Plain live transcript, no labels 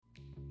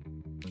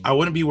I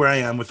wouldn't be where I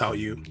am without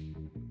you.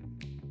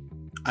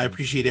 I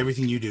appreciate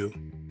everything you do.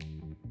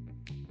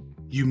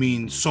 You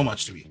mean so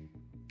much to me.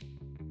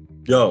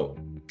 Yo,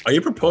 are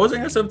you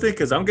proposing or something?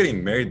 Because I'm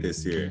getting married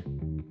this year.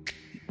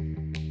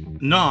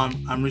 No,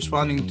 I'm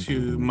responding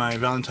to my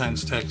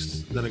Valentine's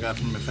text that I got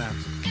from my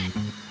fans.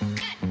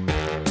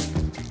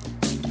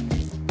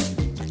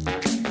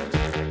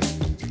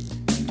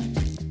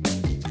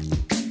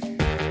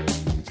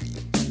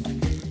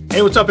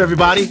 Hey, what's up,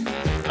 everybody?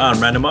 I'm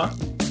Randomar.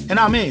 And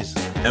I'm Ace.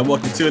 And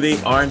welcome to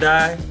the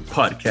R&I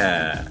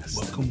podcast.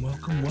 Welcome.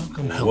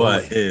 Hello,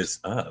 What ladies. is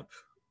up?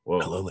 Whoa.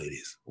 Hello,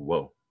 ladies.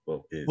 Whoa.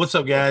 What's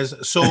up, guys?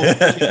 So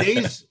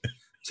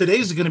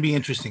today's going to be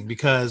interesting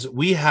because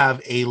we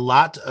have a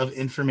lot of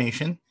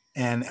information,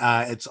 and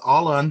it's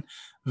all on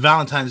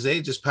Valentine's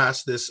Day, just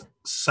past this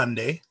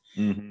Sunday.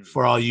 Mm-hmm.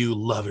 For all you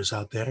lovers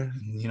out there,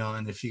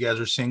 and if you guys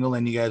are single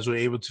and you guys were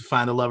able to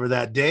find a lover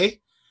that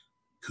day,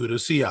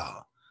 kudos to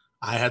y'all.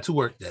 I had to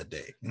work that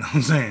day. You know what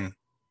I'm saying?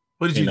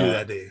 What did you do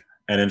that day?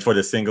 And then for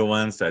the single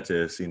ones that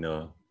just,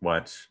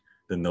 watch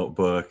The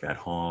Notebook at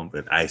home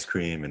with ice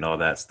cream and all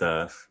that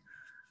stuff.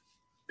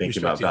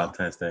 Thinking about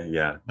Valentine's Day.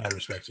 Yeah. Mad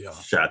respect to y'all.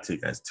 Shout out to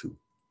you guys too.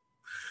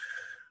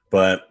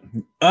 But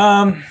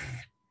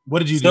what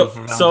did you do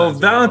for Valentine's Day? So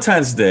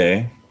Valentine's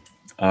Day,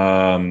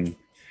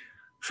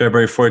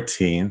 February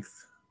 14th,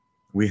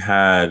 we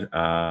had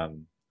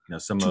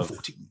some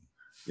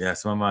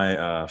of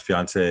my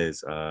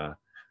fiance's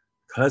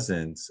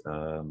cousins.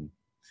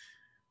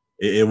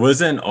 It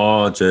wasn't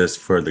all just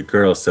for the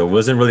girls, so it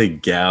wasn't really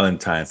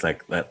Galentine's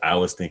like that I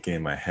was thinking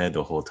in my head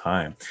the whole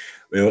time.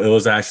 It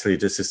was actually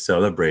just to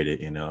celebrate it,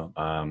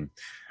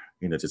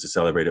 just to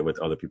celebrate it with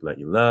other people that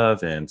you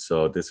love. And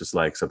so this was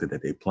like something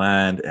that they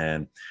planned,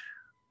 and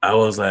I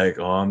was like,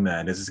 oh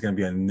man, this is gonna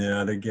be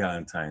another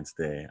Galentine's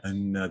Day,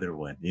 another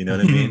one. You know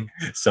what I mean?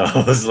 So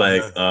I was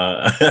like,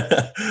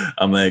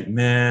 I'm like,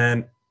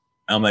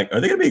 are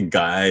they gonna be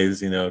guys?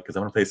 Because I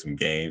want to play some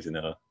games, And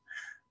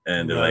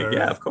they're like,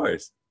 yeah, of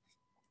course.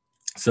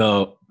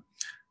 So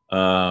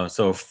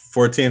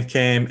 14th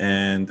came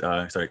and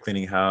started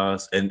cleaning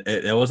house, and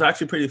it was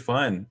actually pretty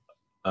fun.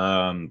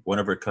 One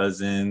of her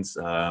cousins,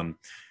 shout out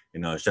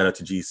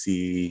to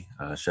GC,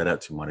 shout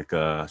out to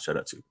Monica, shout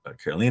out to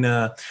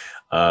Carolina.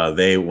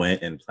 They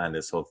went and planned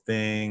this whole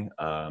thing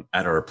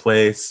at our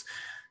place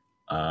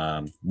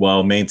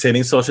while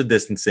maintaining social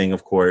distancing,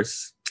 of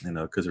course,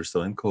 because we're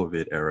still in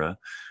COVID era.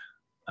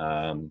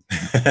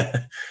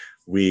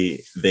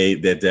 They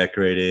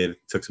decorated,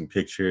 took some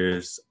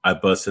pictures. I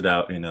busted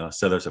out,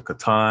 Settlers of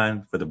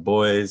Catan for the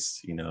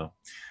boys,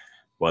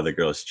 while the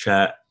girls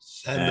chat.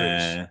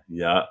 Settlers.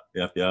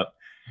 Yep.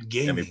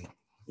 Gaming.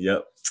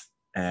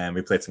 And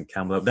we played some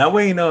Camel Up. That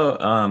way,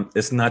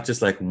 it's not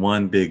just like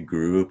one big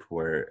group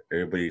where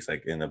everybody's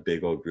like in a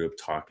big old group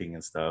talking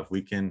and stuff.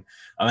 I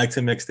like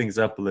to mix things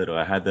up a little.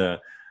 I had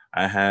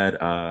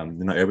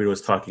everybody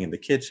was talking in the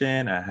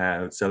kitchen. I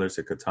had Settlers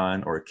of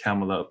Catan or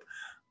Camel Up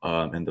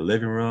in the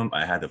living room.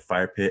 I had the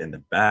fire pit in the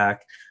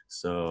back.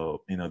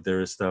 So, there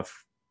was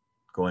stuff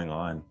going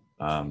on,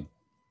 the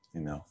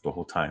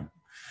whole time.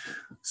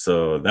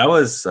 So that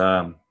was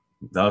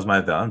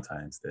my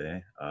Valentine's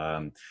Day.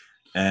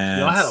 And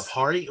y'all had a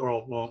party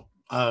or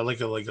like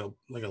a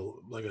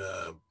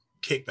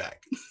kickback.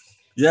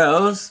 Yeah,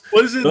 it was.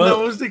 What is it? What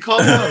was they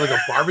called? Like a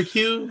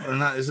barbecue or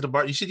not? Is it a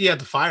bar? You said you had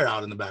the fire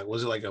out in the back.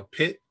 Was it like a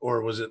pit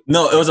or was it?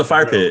 No, it was a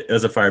fire pit. It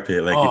was a fire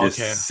pit. Like you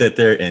just sit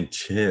there and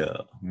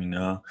chill,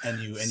 And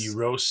you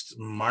roast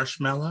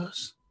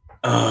marshmallows.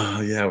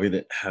 Oh yeah, we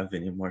didn't have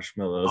any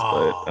marshmallows,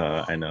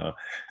 but I know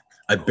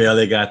I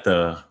barely got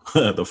the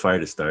the fire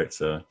to start.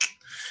 So,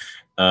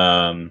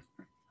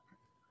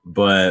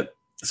 but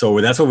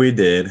so that's what we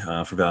did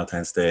for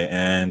Valentine's Day,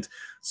 and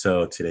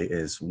so today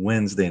is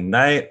Wednesday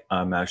night.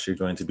 I'm actually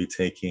going to be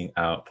taking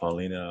out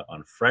Paulina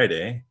on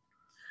Friday.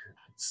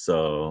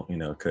 So,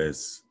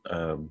 because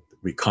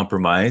we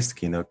compromised,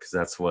 because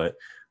that's what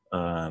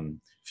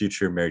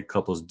future married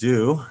couples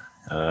do.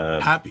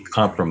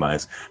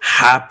 Compromise.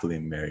 Happily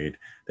married.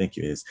 Thank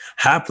you. Is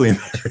happily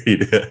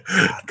married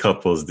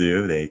couples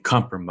do. They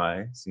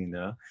compromise,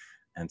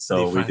 and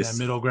so they find that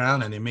middle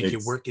ground and they make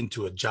it work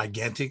into a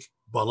gigantic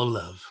ball of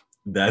love.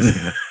 That's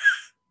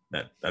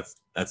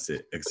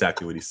it.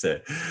 Exactly what he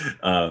said.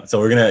 So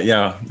we're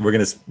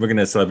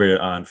gonna celebrate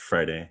it on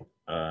Friday.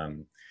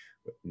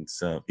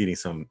 So eating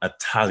some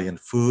Italian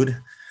food.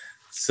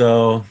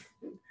 So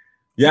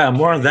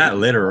more on that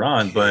later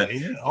on. But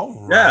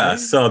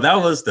so that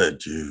was the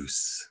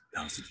juice.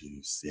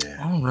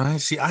 Yeah. All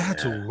right. See, I had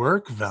to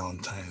work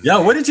Valentine's. Yeah.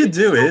 What did you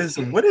do?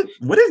 What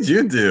did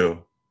you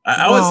do?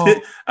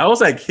 I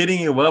was like hitting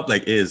you up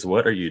like,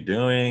 what are you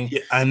doing? Yeah,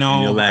 I know.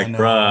 And you're like,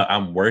 bruh,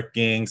 I'm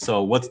working.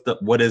 So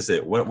what is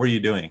it? What were you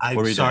doing?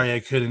 I'm sorry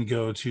I couldn't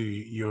go to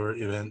your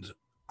event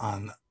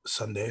on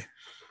Sunday.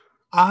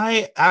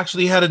 I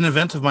actually had an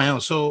event of my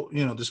own. So,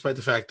 despite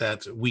the fact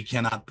that we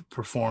cannot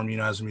perform,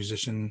 as a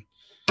musician,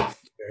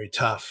 it's very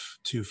tough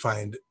to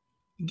find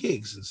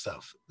gigs and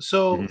stuff.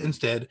 So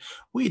instead,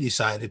 we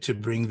decided to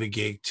bring the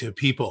gig to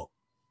people.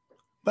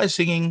 by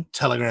singing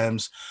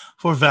telegrams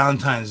for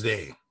Valentine's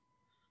Day.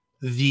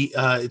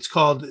 It's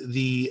called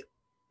the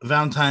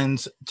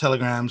Valentine's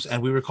telegrams,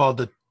 and we were called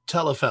the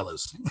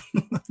Telefellas.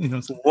 You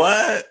know,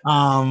 What?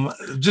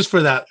 just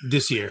for that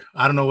this year.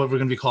 I don't know what we're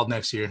gonna be called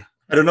next year.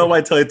 I don't know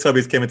why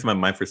Teletubbies came into my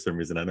mind for some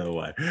reason. I don't know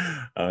why.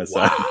 Sorry.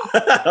 Wow.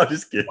 I'm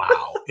just kidding.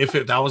 Wow. If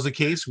that was the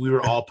case, we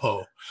were all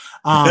Poe.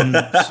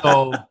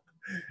 So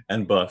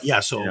and Buff. yeah,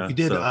 so we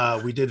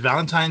did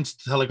Valentine's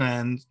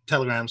telegrams,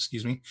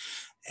 excuse me,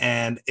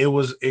 and it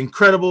was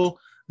incredible.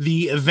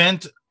 The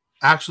event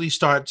actually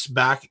starts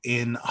back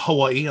in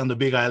Hawaii on the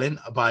Big Island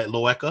by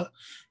Loeka.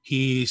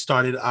 He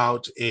started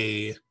out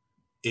a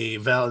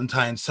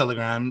Valentine's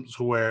telegrams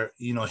where,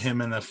 you know,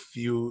 him and a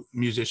few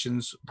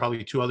musicians,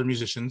 probably two other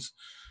musicians,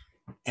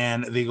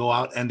 and they go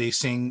out and they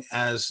sing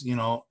as, you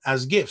know,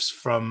 as gifts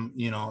from,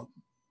 you know,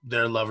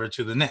 their lover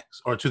to the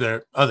next, or to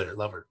their other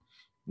lover.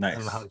 Nice. I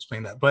don't know how to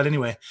explain that, but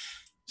anyway,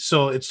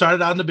 so it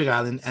started out in the Big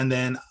Island, and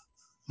then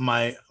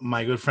my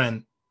good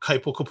friend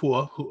Kaipo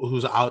Kapua,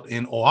 who's out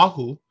in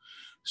Oahu,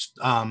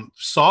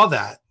 saw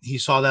that. He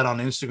saw that on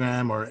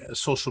Instagram or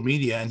social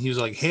media, and he was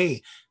like,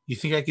 "Hey, you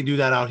think I can do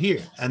that out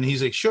here?" And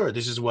he's like, "Sure.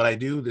 This is what I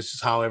do. This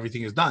is how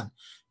everything is done."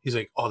 He's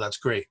like, "Oh, that's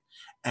great."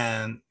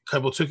 And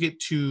Kaipo took it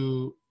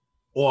to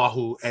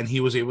Oahu, and he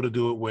was able to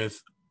do it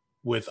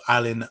with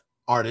island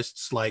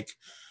artists like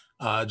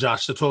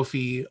Josh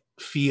Satofi,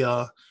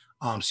 Fia,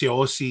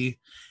 Siosi,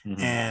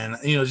 and,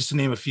 you know, just to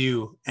name a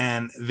few.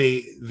 And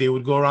they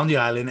would go around the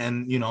island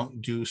and, you know,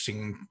 do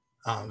singing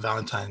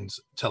Valentine's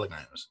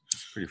telegrams.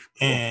 Pretty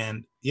cool.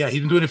 And yeah,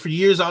 he's been doing it for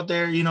years out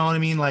there. You know what I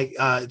mean? Like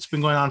it's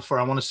been going on for,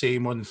 I want to say,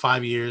 more than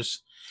 5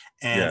 years,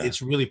 and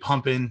it's really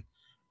pumping.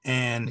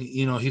 And,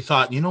 you know, he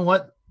thought, you know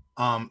what?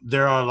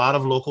 There are a lot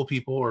of local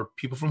people or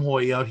people from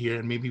Hawaii out here,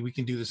 and maybe we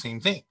can do the same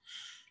thing.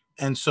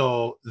 And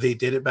so they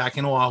did it back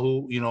in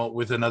Oahu, you know,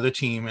 with another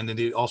team, and then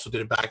they also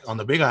did it back on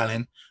the Big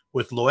Island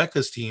with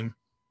Loeka's team.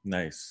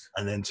 Nice.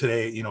 And then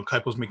today, you know,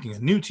 Kaipo's making a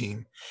new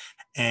team,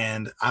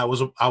 and I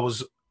was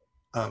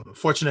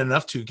fortunate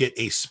enough to get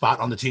a spot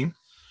on the team.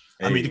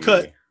 Hey. I made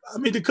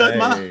the cut,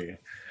 hey.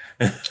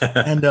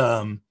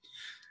 And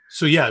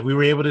so yeah, we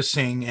were able to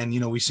sing, and, you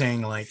know, we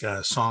sang like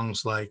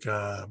songs like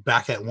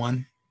 "Back at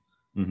One"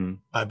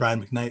 by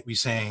Brian McKnight. We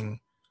sang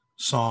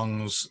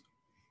songs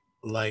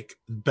like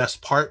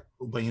 "Best Part,"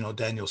 but, you know,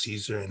 Daniel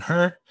Caesar and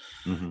her.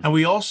 And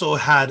we also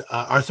had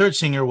our third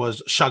singer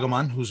was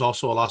Shagaman, who's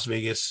also a Las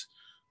Vegas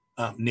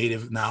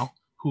native now,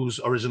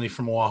 who's originally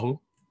from Oahu,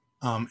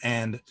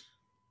 and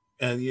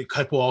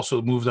Kaipo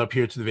also moved up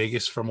here to the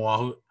Vegas from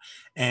Oahu.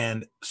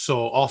 And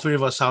so all three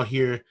of us out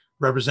here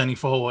representing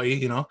for Hawaii,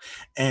 you know,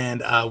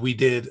 and we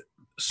did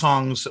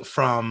songs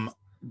from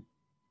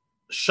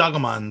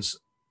Shagaman's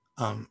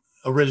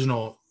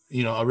original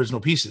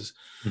pieces.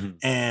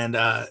 And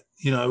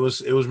you know, it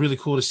was really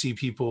cool to see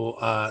people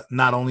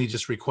not only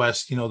just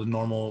request, you know, the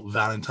normal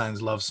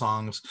Valentine's love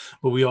songs,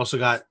 but we also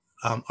got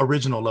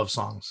original love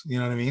songs. You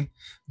know what I mean?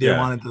 They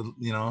wanted to,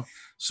 you know,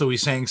 so we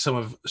sang some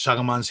of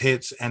Shagaman's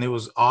hits, and it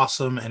was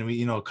awesome. And we,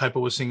 you know,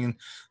 Kaipo was singing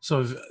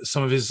some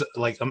of his,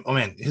 like, oh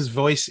man, his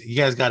voice. You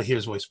guys got to hear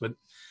his voice. But,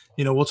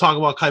 you know, we'll talk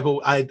about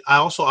Kaipo. I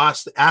also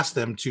asked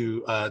them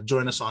to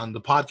join us on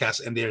the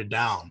podcast, and they're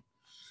down.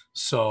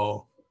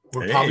 So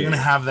we're probably gonna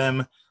have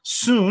them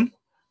soon.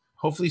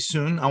 Hopefully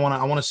soon. I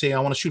want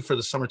to shoot for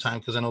the summertime,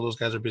 because I know those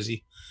guys are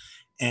busy,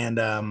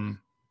 and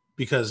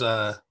because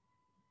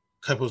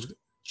Kaipo's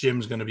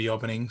gym's going to be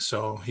opening,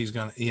 so he's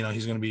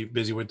gonna be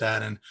busy with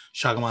that. And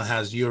Shagaman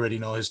has, you already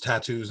know, his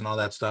tattoos and all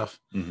that stuff.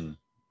 And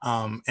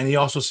he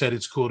also said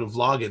it's cool to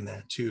vlog in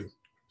there too.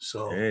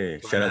 So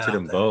shout out to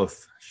them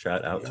both.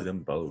 Shout out to them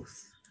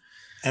both.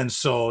 And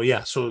so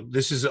so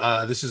this is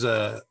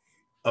a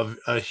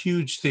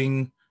huge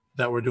thing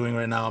that we're doing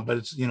right now, but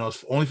it's, you know,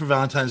 it's only for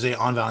Valentine's Day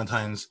on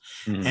Valentine's.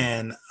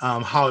 And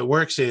how it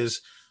works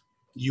is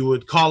you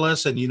would call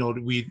us, and, you know,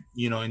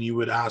 and you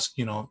would ask,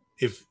 you know,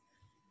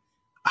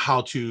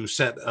 how to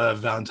set a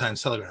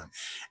Valentine's telegram,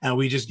 and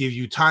we just give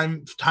you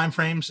time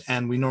frames,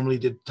 and we normally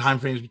did time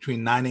frames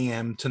between 9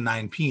 a.m. to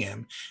 9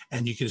 p.m.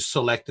 and you can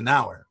select an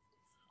hour.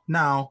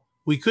 Now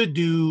we could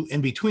do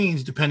in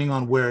betweens depending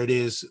on where it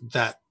is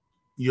that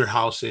your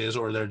house is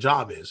or their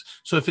job is.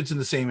 So if it's in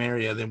the same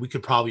area, then we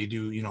could probably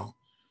do, you know,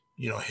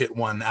 hit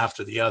one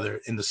after the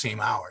other in the same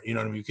hour. You know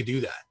what I mean? We could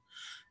do that.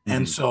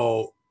 And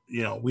so,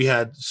 you know, we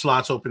had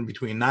slots open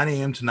between 9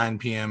 a.m. to 9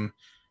 p.m.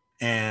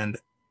 And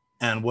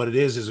what it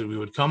is that we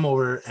would come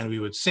over and we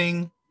would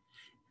sing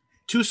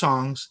 2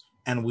 songs,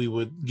 and we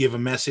would give a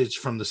message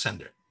from the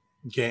sender.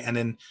 Okay. And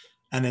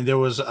then there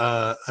was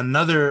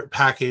another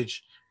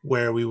package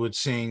where we would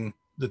sing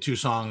the 2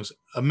 songs,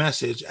 a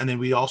message, and then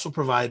we also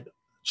provide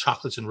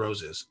chocolates and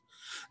roses.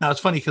 Now it's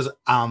funny because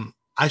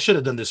I should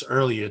have done this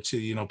earlier to,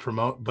 you know,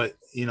 promote, but,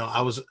 you know,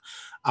 I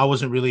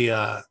wasn't really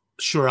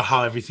sure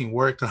how everything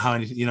worked and how,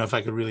 you know, if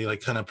I could really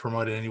like kind of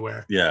promote it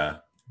anywhere. Yeah.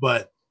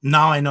 But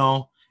now I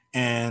know.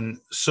 And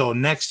so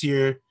next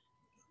year,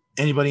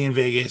 anybody in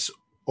Vegas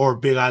or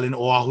Big Island,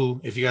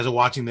 Oahu, if you guys are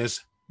watching this,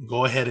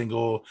 go ahead and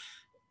go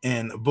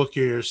and book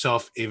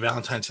yourself a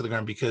Valentine's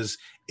telegram because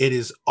it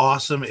is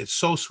awesome. It's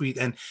so sweet.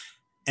 And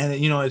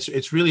you know,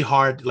 it's really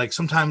hard. Like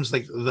sometimes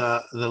like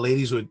the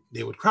ladies would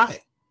cry,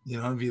 you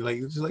know, and be like,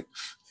 it's like,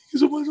 thank you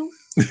so much.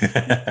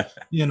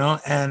 You know,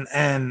 and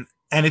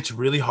it's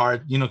really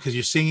hard, you know, because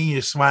you're singing,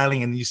 you're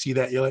smiling, and you see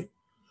that, you're like,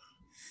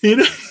 you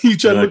know, you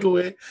try to look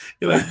away.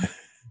 You're like,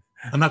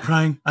 I'm not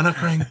crying. I'm not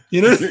crying.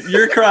 You know,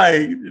 you're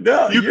crying.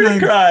 No, you're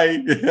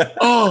crying.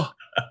 Oh,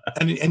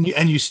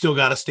 and you still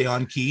got to stay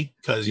on key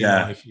because you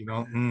know if you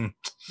don't.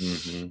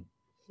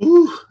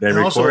 Ooh, they're and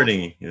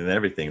recording also, and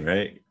everything,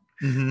 right?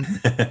 And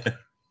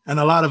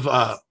a lot of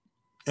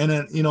and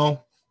then you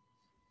know,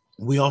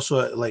 we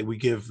also like we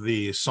give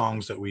the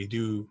songs that we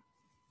do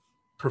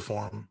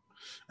perform,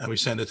 and we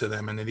send it to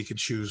them, and then they could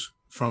choose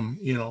from,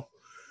 you know,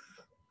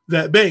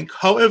 that bank.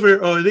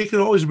 However, they can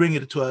always bring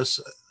it to us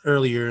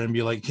earlier and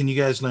be like, "Can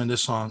you guys learn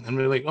this song?" And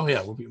we're like, "Oh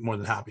yeah, we'll be more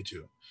than happy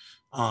to."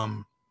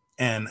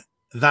 And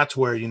that's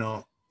where, you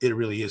know, it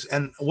really is.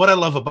 And what I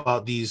love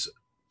about these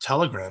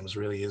telegrams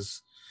really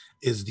is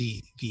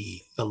the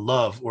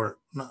love, or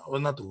not,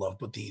 well, not the love,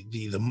 but the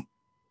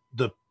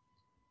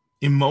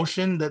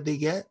emotion that they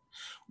get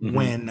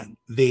when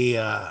they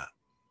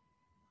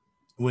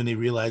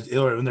realize,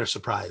 or when they're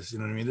surprised. You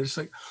know what I mean? They're just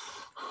like,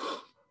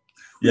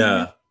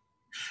 yeah.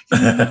 You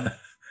know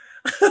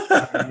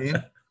what I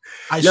mean?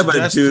 I Yeah, but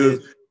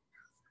suggested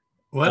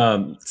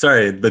what?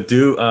 Sorry, but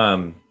do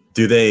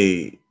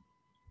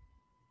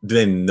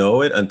they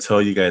know it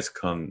until you guys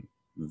come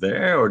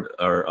there, or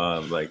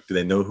like, do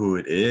they know who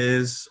it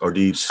is, or do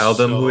you tell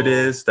them who it So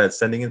is that's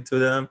sending it to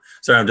them?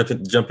 Sorry,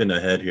 I'm jumping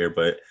ahead here,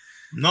 but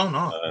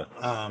no.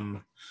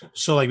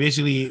 So like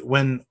basically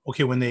when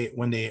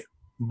they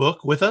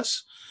book with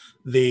us,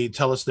 they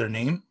tell us their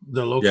name,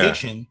 their yeah.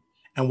 location,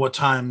 and what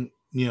time,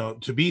 you know,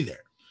 to be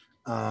there.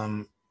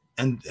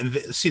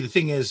 See, the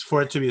thing is,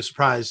 for it to be a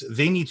surprise,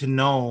 they need to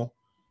know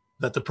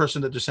that the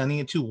person that they're sending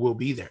it to will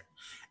be there.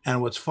 And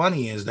what's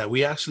funny is that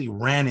we actually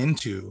ran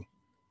into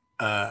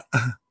uh,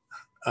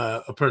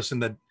 a person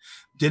that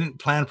didn't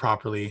plan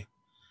properly,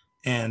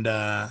 and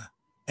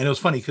it was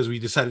funny because we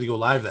decided to go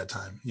live that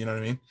time. You know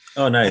what I mean?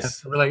 Oh, And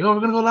nice. we're like, oh,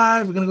 we're gonna go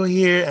live. We're gonna go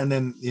here, and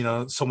then, you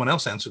know, someone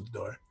else answered the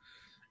door,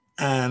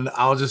 and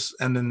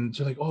and then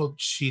she's like, oh,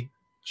 she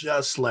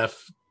just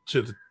left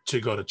to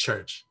go to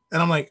church,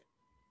 and I'm like,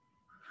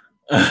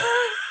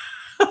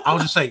 I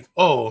was just like,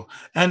 oh,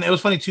 and it was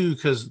funny too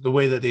because the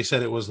way that they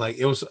said it was like,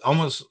 it was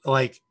almost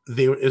like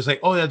it was like,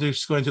 oh yeah, they're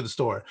just going to the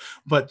store,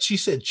 but she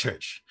said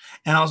church,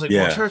 and I was like,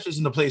 well, Yeah. church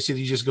isn't the place that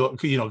you just go,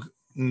 you know,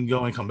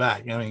 go and come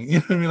back. I mean, you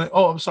know what I mean? Like,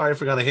 oh, I'm sorry, I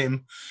forgot a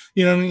hymn.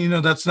 You know what I mean? You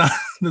know, that's not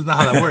that's not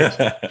how that works.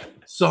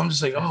 So I'm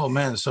just like, oh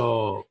man,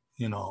 so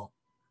you know,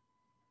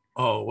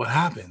 oh, what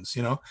happens?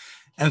 You know,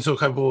 and so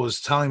Kaipo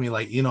was telling me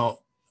like, you know,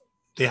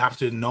 they have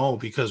to know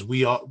because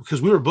we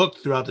were booked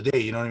throughout the day.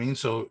 You know what I mean?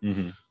 So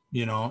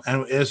you know,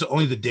 and it's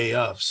only the day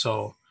of.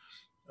 So,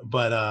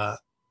 but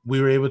we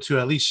were able to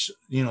at least,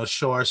 you know,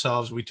 show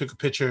ourselves. We took a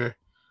picture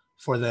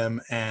for them,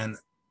 and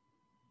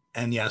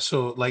yeah,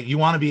 so like you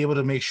want to be able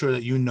to make sure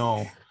that you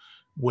know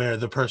where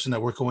the person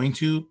that we're going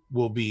to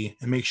will be,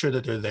 and make sure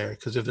that they're there,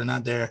 because if they're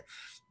not there,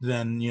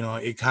 then you know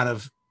it kind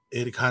of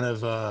Kind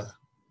of it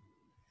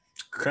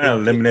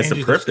eliminates the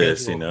changes the purpose,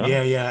 you schedule. know,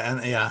 Yeah, and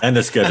the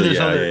and schedule. there's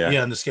Yeah, other, yeah,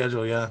 yeah, in the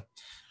schedule, yeah.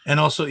 And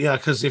also, yeah,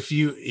 because if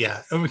you,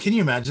 yeah, I mean, can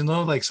you imagine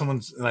though, like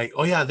someone's like,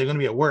 oh yeah, they're gonna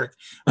be at work,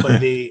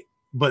 but yeah.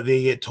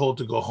 they get told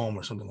to go home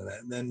or something like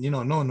that. Then, you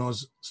know, no one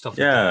knows stuff like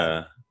that.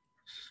 Yeah.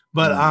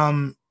 But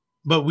Mm.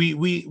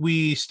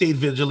 we stayed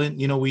vigilant.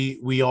 You know,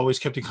 we always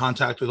kept in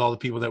contact with all the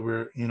people that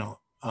we're, you know,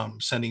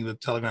 sending the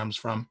telegrams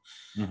from,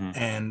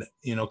 and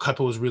you know,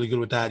 Kaipa was really good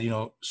with that. You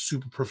know,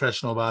 super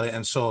professional about it,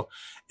 and so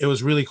it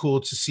was really cool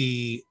to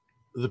see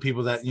the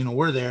people that, you know,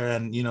 were there,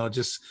 and you know,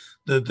 just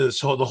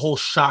the whole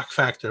shock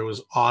factor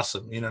was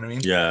awesome. You know what I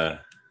mean? Yeah.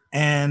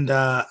 And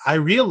I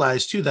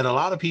realized too that a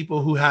lot of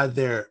people who had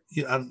their,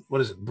 you know,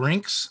 what is it,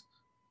 Brinks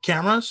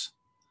cameras,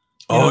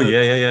 you Oh, know,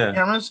 yeah, yeah, the yeah.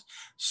 cameras.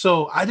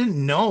 So I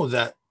didn't know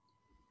that,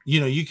 you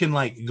know, you can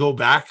like go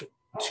back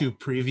to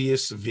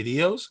previous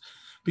videos,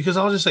 because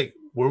I was just like,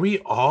 were we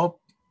all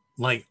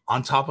like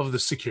on top of the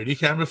security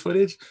camera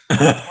footage?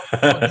 Oh,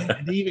 damn.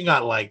 And they even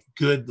got like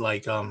good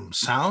like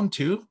sound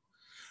too.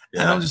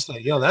 And I'm Yeah. just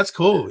like, yo, that's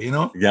cool, you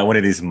know? You got one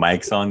of these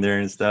mics on there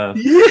and stuff.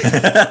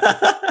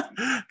 Yeah.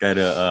 Got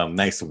a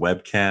nice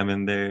webcam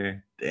in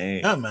there. Dang.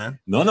 Yeah, man.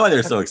 No wonder why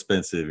they're so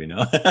expensive, you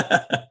know?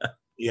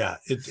 Yeah,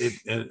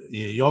 yeah,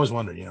 you always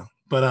wonder, you know.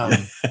 But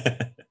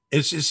it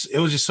was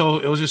just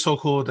so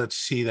cool to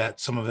see that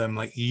some of them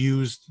like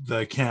used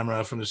the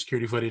camera from the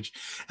security footage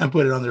and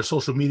put it on their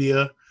social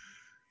media.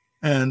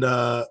 And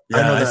I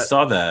Yeah, know I that.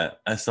 saw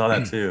that. I saw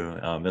that too.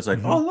 It's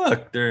like, oh Mhm.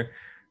 look, they're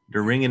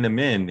ringing them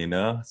in, you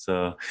know.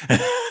 So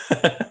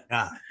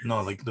Yeah,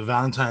 no, like the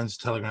Valentine's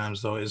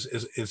telegrams though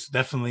is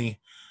definitely.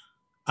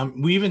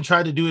 We even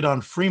tried to do it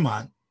on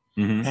Fremont,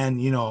 Mhm.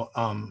 and you know,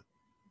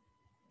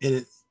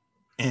 it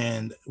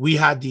and we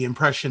had the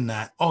impression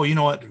that, oh, you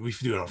know what, if we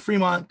do it on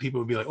Fremont, people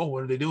would be like, oh,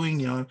 what are they doing?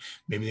 You know,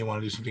 maybe they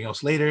want to do something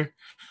else later,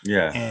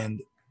 Yeah.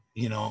 and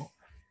you know.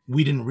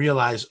 we didn't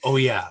realize, oh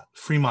yeah,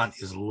 Fremont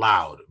is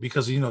loud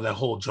because that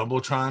whole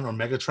jumbotron or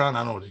Megatron. I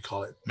don't know what you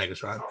call it,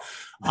 Megatron.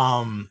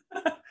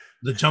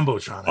 The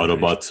jumbotron, I'm pretty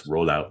Autobots sure.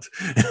 roll out.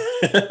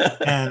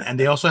 And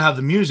they also have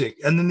the music,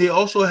 and then they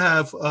also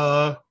have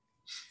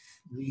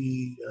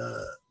the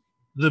uh,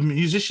 the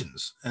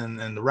musicians and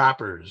the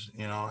rappers,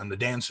 and the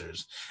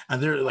dancers,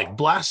 and they're like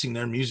blasting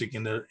their music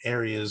in their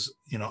areas,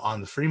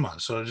 on the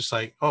Fremont. So just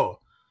like, oh,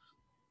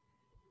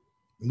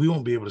 we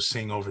won't be able to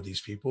sing over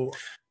these people.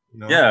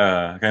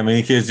 Yeah, I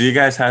mean, because you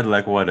guys had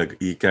like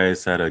you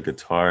guys had a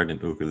guitar and an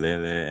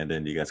ukulele, and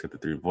then you guys got the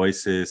three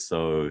voices.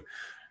 So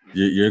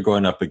you're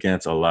going up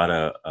against a lot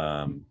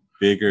of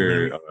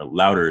bigger,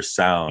 louder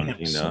sound,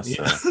 amps,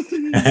 So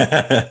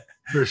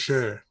for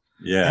sure.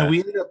 And yeah, we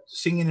ended up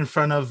singing in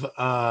front of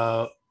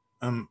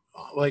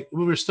like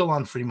we were still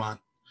on Fremont,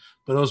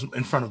 but it was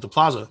in front of the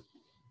plaza.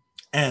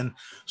 And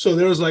so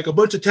there was like a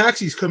bunch of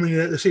taxis coming in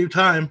at the same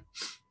time,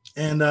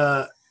 and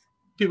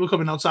people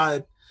coming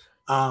outside,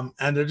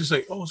 and they're just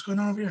like, "Oh, what's going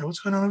on over here? What's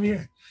going on over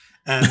here?"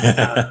 And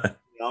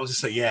I was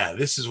just like, "Yeah,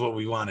 this is what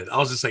we wanted." I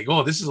was just like,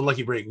 "Oh, this is a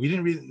lucky break." We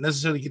didn't really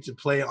necessarily get to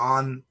play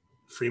on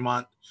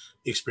Fremont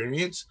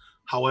Experience.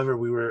 However,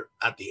 we were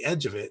at the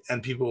edge of it,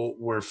 and people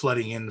were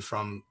flooding in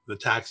from the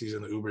taxis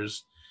and the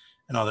Ubers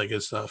and all that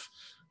good stuff.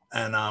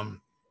 And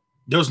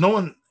there was no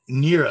one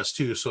near us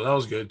too, so that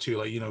was good too.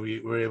 Like we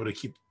were able to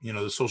keep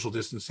the social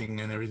distancing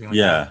and everything like that.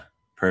 yeah,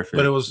 But it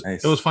perfect, was it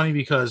nice. was funny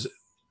because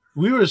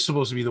we were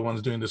supposed to be the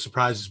ones doing the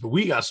surprises, but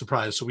we got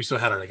surprised, so we still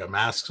had our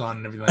masks on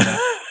and everything like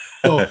that.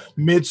 So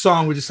mid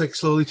song, we're just like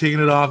slowly taking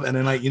it off, and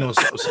then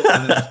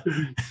and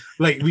then,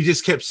 like we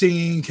just kept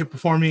singing, kept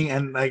performing,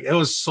 and like it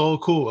was so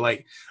cool.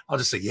 Like I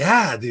was just like,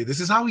 yeah, dude,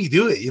 this is how we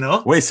do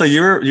it. Wait, so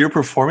you're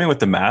performing with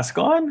the mask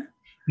on?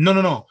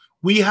 No.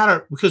 We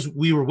had because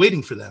we were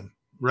waiting for them,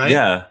 right?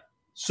 Yeah.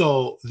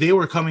 So they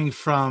were coming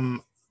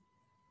from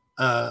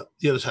the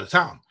other side of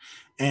town,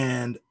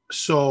 and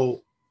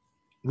so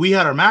we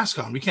had our mask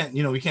on. We can't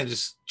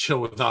just chill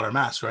without our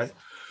mask, right?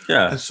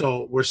 Yeah. And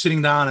so we're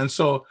sitting down, and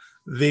so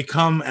they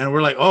come, and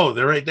we're like, oh,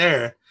 they're right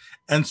there.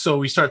 And so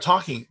we start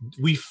talking.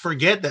 We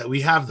forget that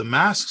we have the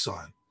masks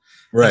on,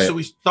 and so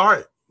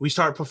Right. we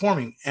start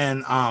performing,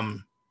 and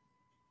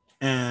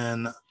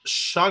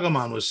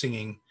Shagaman was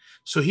singing,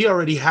 so he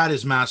already had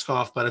his mask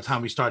off by the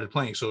time we started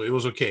playing, so it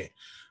was okay.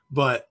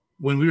 But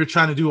when we were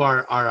trying to do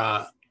our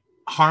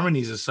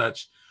harmonies and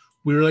such,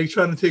 we were like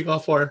trying to take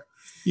off our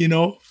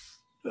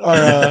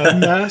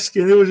mask,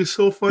 and it was just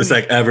so funny. It's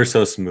like ever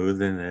so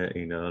smooth in it,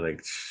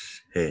 like,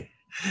 hey.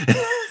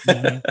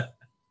 Mm-hmm.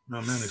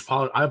 No, man,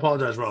 I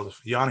apologize for all the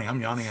yawning.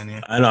 I'm yawning on you.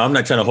 I know, I'm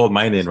not trying to hold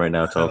mine in right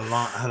now,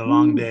 I had a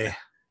long day.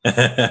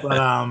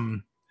 But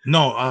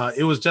no,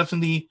 it was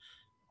definitely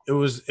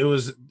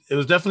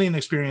definitely an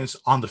experience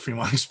on the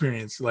Fremont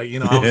Experience. Like,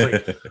 I was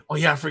like, oh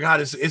yeah, I forgot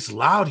it's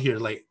loud here.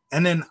 Like,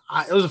 and then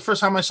it was the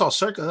first time I saw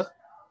Circa.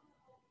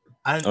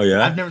 Oh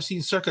yeah, I've never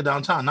seen Circa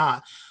downtown.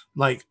 Not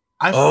like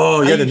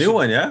the new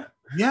one, yeah.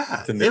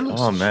 Yeah, it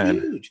looks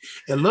huge.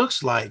 It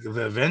looks like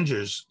the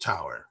Avengers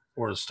Tower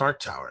or the Stark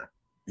Tower.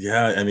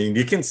 Yeah, I mean,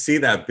 you can see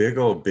that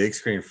big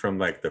screen from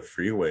like the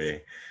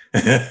freeway.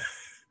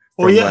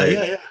 Oh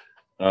yeah.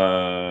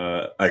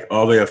 Like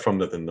all the way up from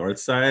the north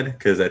side,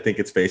 because I think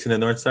it's facing the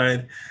north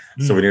side.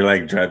 So when you're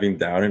like driving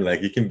down, and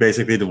like you can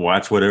basically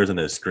watch whatever's on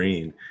the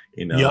screen.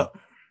 Yep.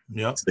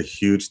 It's a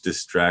huge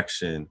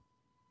distraction.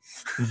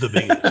 The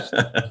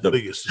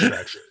biggest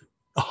distraction.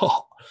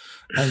 Oh,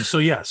 and so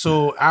yeah.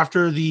 So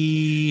after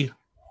the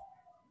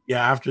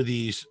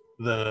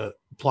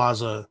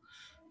Plaza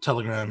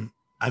Telegram,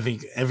 I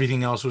think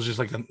everything else was just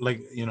like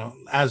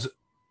as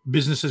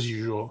business as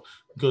usual.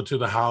 Go to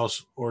the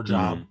house or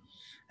job,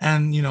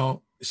 and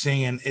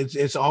sing. And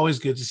it's always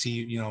good to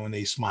see when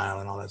they smile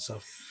and all that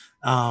stuff.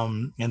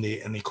 And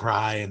they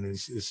cry, and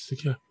it's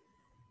like, yeah,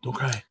 don't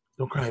cry,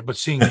 but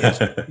sing.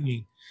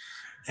 Singing.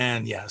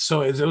 And yeah,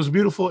 so it was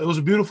beautiful. It was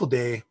a beautiful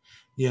day,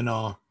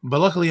 but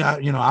luckily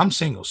I'm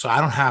single, so I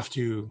don't have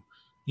to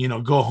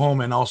go home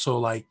and also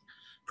like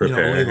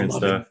prepare lay the and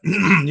loving. stuff.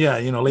 Yeah,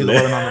 lay the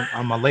loving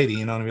on my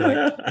lady, and be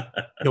like,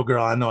 yo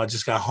girl, I know I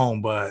just got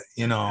home, but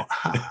I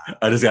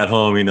just got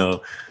home,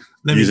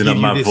 let using me up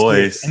my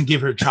voice and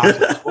give her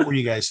chocolates. What were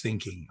you guys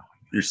thinking?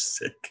 You're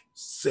sick.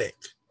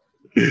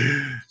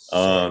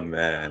 Oh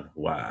man,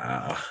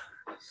 wow.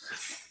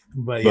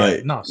 But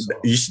yeah, no. So.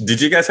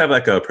 Did you guys have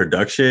like a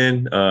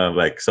production,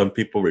 like some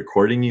people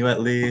recording you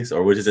at least,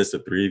 or was it just the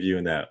three of you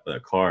in that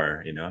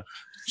car?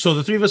 So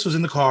the three of us was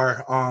in the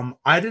car.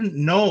 I didn't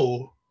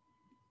know,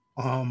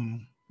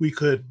 we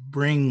could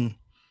bring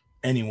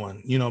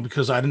anyone,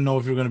 because I didn't know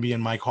if you were going to be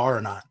in my car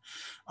or not.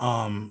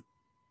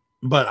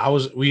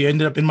 But we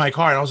ended up in my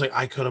car, and I was like,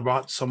 I could have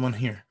brought someone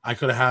here. I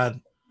could have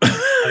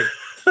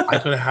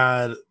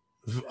had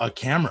a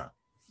camera.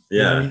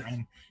 Yeah. I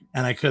mean?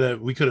 And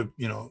we could have,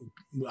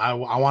 I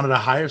wanted to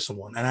hire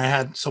someone, and I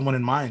had someone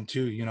in mind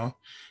too, kind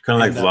of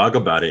like vlog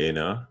about it,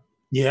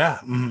 Yeah.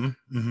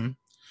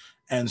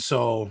 And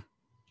so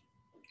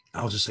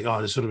I was just like,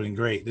 oh, this would have been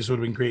great. This would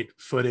have been great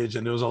footage.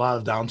 And there was a lot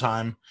of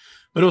downtime,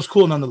 but it was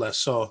cool nonetheless.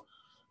 So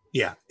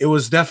yeah, it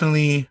was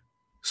definitely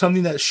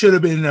something that should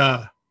have been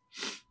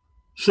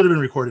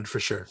recorded for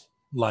sure.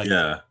 Like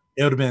Yeah.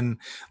 it would have been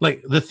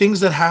like the things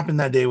that happened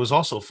that day was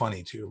also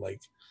funny too.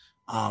 Like,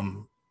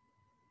 um,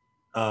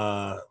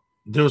 uh,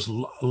 there was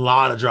a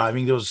lot of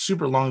driving. There was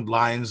super long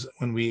lines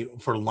when we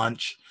for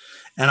lunch,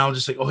 and I was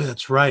just like, oh, yeah,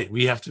 that's right.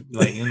 We have to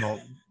like we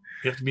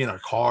have to be in our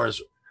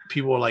cars.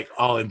 People were like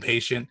all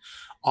impatient.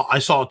 I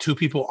saw two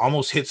people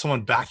almost hit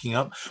someone backing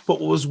up.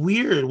 But what was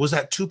weird was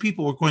that two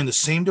people were going the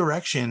same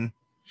direction,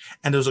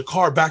 and there was a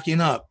car backing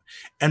up,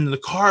 and the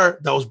car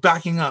that was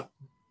backing up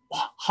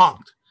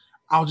honked.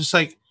 I was just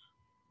like,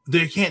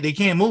 they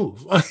can't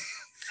move.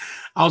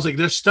 I was like,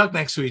 they're stuck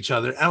next to each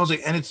other. And I was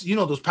like, and it's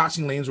those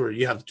passing lanes where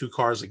you have the two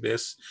cars like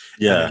this,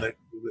 and then Yeah.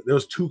 there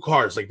was two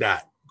cars like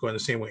that going the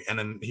same way, and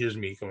then here's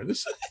me going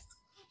this.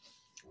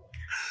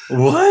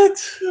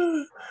 What?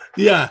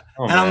 Yeah,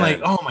 Oh and I'm like,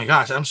 man. oh my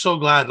gosh, I'm so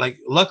glad. Like,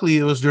 luckily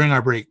it was during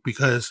our break,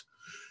 because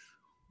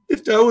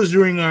if that was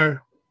during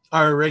our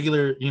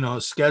regular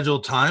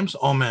scheduled times,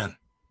 oh man.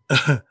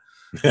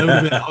 It would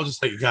have been. I was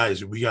just like,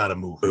 guys, we gotta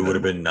move. It We would gotta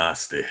have move. been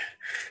nasty.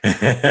 We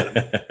gotta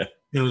move.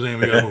 You know what I'm saying?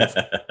 We gotta move.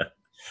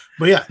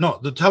 But yeah, no,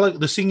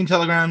 the singing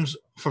telegrams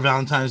for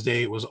Valentine's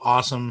Day was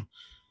awesome.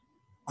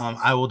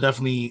 I will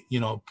definitely,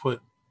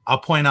 I'll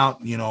point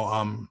out,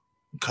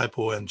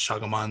 Kaipo and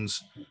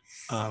Shagaman's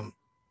um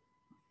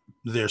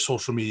their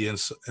social media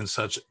and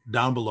such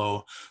down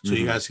below, so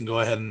you Mhm. guys can go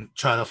ahead and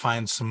try to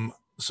find some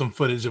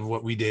footage of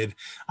what we did.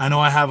 I know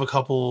I have a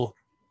couple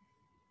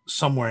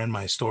somewhere in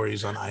my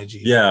stories on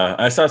IG. Yeah,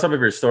 I saw some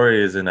of your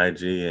stories in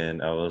IG,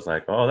 and I was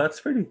like, "Oh, that's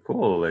pretty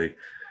cool!" Like,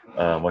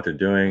 what they're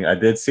doing. I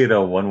did see the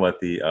one with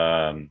the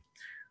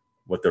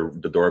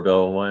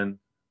doorbell one,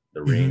 the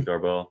Mm-hmm. Ring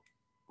doorbell,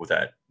 with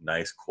that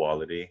nice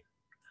quality. And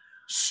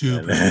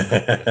Super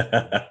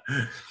duper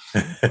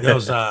nice. That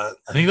was I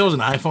think that was an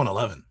iPhone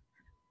 11.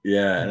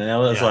 yeah, and I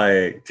was Yeah.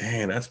 like,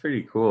 "Dang, that's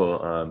pretty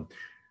cool."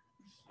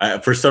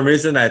 For some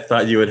reason, I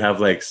thought you would have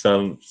like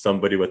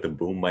somebody with the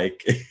boom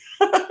mic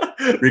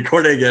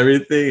recording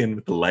everything and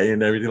with the light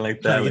and everything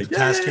like Trying to that. get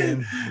Like, yeah,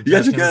 the you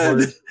guys are Tascam good.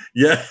 recorders.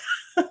 Yeah,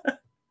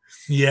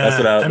 Yeah, I that's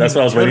mean, what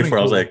I was it would waiting have been for.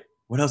 I was cool. like,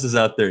 what else is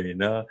out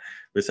there,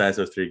 besides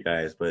those three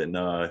guys? But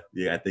no,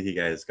 yeah, I think you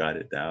guys got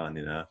it down.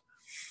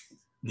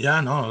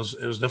 Yeah, no,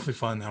 it was definitely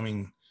fun. I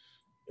mean,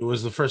 it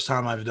was the first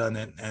time I've done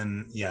it,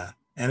 and yeah,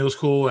 and it was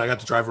cool. I got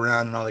to drive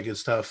around and all that good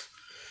stuff,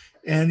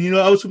 and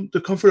I was in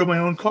the comfort of my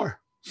own car.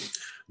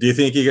 Do you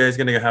think you guys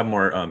gonna have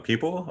more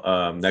people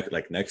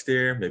next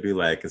year? Maybe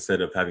like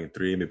instead of having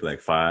three, maybe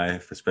like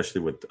five,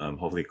 especially with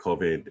hopefully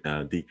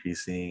COVID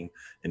decreasing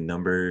in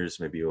numbers.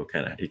 Maybe you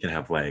can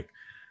have like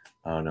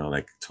I don't know,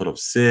 like total of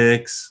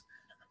six,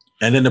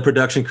 and then the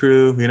production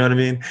crew. You know what I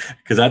mean?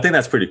 Because I think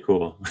that's pretty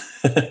cool.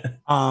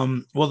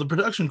 Well, the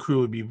production crew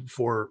would be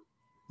for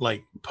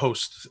like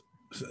post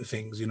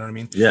things. You know what I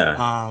mean?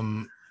 Yeah.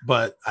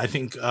 But I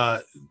think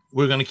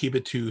we're gonna keep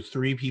it to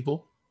three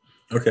people.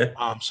 Okay.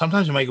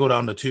 Sometimes we might go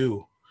down to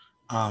two.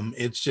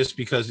 It's just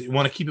because you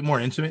want to keep it more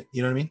intimate.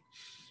 You know what I mean?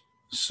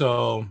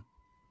 So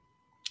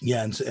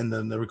yeah, and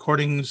then the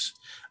recordings,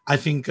 I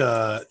think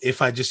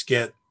if I just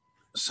get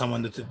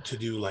someone to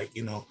do like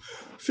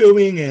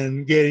filming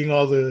and getting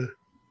all the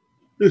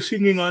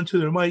singing onto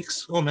their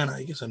mics. Oh man,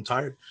 I guess I'm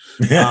tired.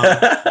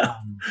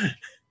 Um,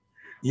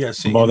 yeah,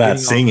 From all singing, that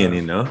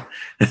getting all singing,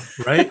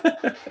 the right,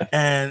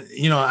 and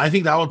I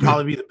think that would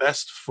probably be the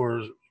best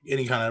for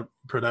any kind of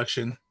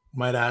production.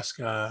 Might ask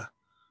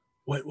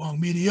White Wong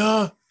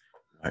Media.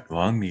 Like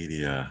long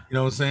media. You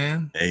know what I'm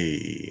saying?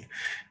 Hey.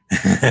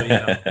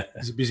 But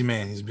he's a busy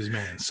man. He's a busy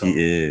man. He So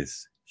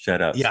is.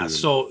 Shout out yeah, to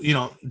so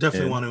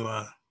definitely him. want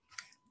to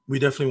we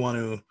definitely want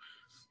to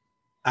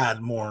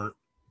add more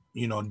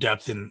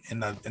depth in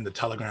the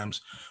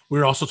telegrams.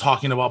 We're also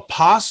talking about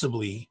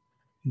possibly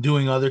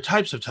doing other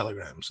types of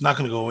telegrams. Not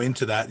going to go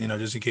into that,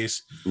 just in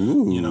case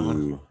you know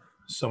Ooh.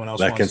 someone else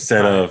Like wants to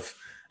try it.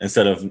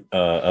 instead of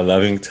a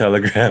loving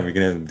telegram, you're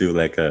gonna do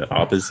like a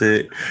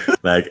opposite.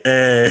 Like,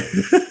 hey.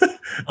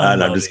 No,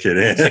 I'm just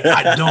Unloving. kidding. It's like,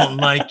 I don't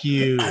like I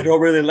you. don't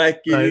really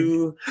like Like,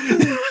 you.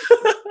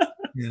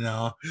 you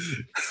know,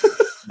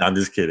 No, I'm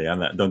just kidding. I'm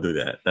not. Don't do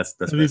that. That's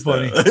it'd be messed up.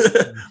 funny. It'd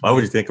be Why would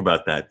funny. you think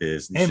about that?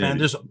 Is Hey man,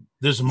 there's a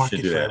you should market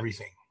do for that.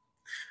 everything.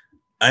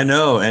 I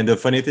know. And the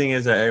funny thing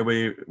is that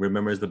everybody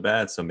remembers the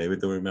bad, so maybe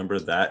they'll remember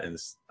that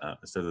instead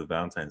of the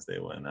Valentine's Day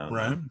one. I don't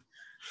Right. know.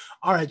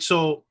 All right.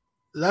 So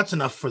that's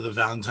enough for the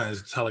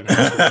Valentine's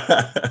telegram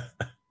story.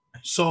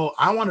 So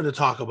I wanted to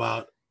talk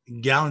about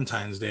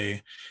Valentine's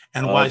Day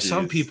and Oh, why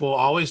some geez. people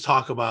always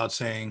talk about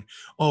saying,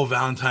 "Oh,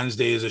 Valentine's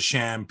Day is a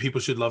sham. People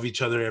should love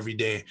each other every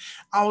day."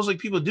 I was like,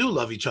 people do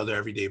love each other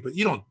every day, but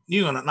you're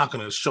not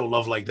going to show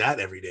love like that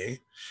every day.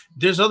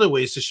 There's other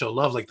ways to show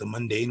love, like the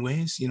mundane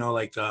ways,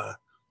 like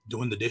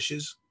doing the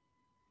dishes.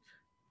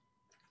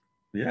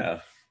 Yeah.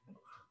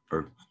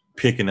 Or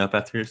picking up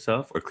after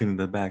yourself, or cleaning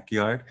the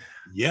backyard,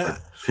 Yeah, or or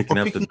picking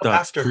up the picking up dog's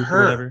after poop or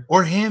her whatever.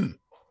 or him,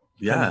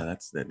 Yeah,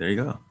 depending. there you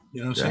go.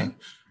 You know what I'm Yeah. saying?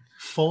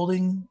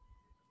 Folding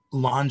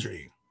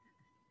laundry,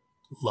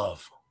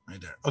 love.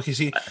 right there. Okay,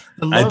 see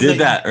the I love did that you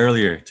that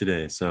earlier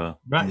today. So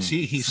right.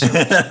 See, he's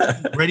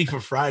ready for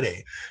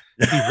Friday.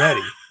 He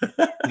ready.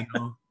 You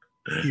know,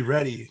 he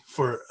ready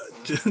for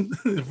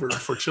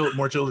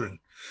more children.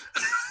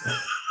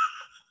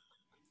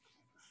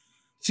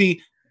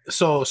 See,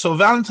 so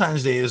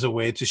Valentine's Day is a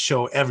way to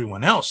show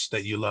everyone else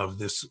that you love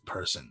this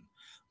person,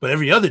 but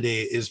every other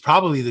day is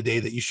probably the day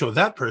that you show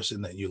that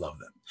person that you love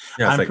them.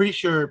 yeah, it's I'm like pretty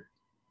sure.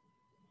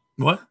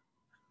 What?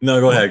 no,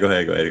 go What? ahead, go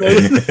ahead, go ahead.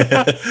 He's It's like,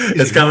 kind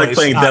of no, like it's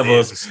playing not.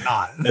 devil's. It's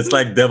not. It's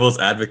like devil's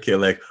advocate,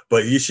 like,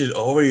 but you should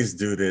always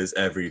do this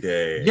every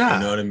day. You know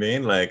Yeah. what I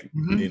mean? Like,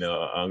 Hmm.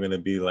 I'm gonna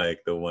be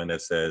like the one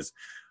that says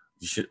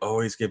you should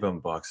always give them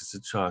boxes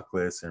of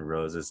chocolates and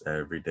roses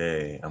every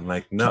day. I'm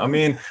like, no, I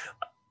mean,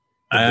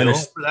 The I bill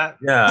understand. for that.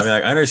 Yeah, I mean,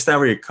 like, I understand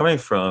where you're coming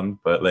from,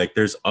 but like,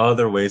 there's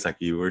other ways, like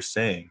you were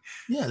saying,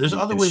 Yeah, there's you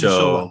other can ways to show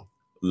show love,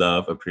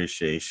 love,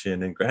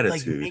 appreciation, and like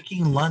gratitude.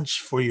 making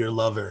lunch for your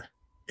lover.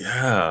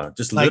 Yeah,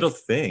 just little Like,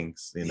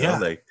 things, yeah.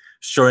 like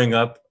showing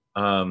up.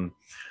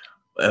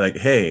 Like,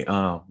 hey,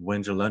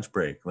 when's your lunch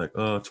break? Like,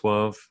 oh,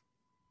 12.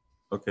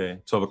 Okay,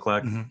 12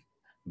 o'clock. Hmm.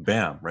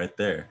 Bam, right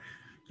there.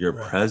 Your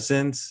Right.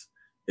 presence,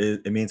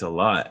 it means a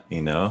lot,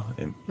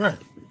 Right.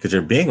 because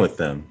you're being with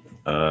them.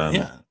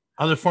 Yeah.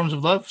 Other forms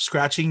of love,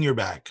 scratching your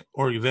back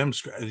or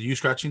you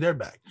scratching their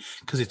back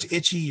because it's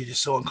itchy. You're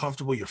just so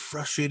uncomfortable. You're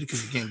frustrated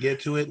because you can't get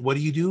to it. What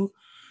do?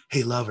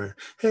 Hey, lover.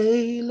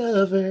 Hey,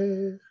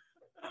 lover.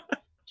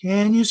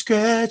 Can you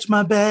scratch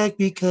my back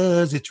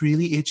because it's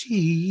really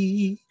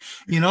itchy?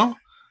 You know,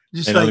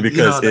 just And only like,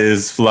 because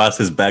his floss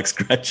is back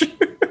scratcher.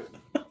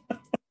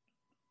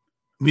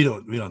 we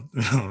don't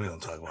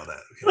talk about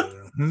that.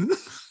 Okay.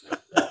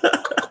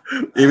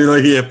 Even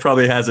though he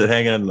probably has it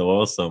hanging on the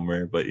wall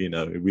somewhere, but we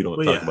don't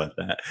But talk yeah, about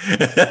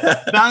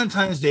that.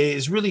 Valentine's Day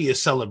is really a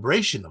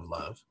celebration of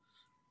love.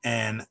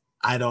 And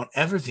I don't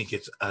ever think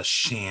it's a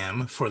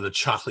sham for the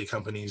chocolate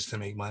companies to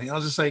make money. I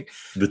was just like,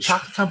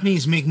 chocolate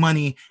companies make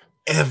money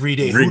every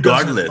day. Who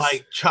doesn't Regardless.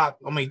 like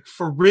chocolate? I mean,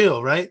 for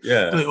real, right?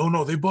 Yeah. They're like, oh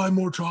no, they buy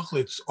more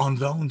chocolates on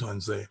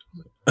Valentine's Day.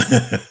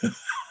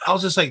 I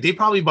was just like, they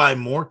probably buy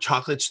more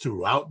chocolates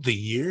throughout the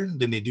year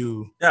than they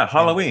do Yeah, in the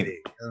Halloween, day. You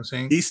know what I'm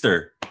saying?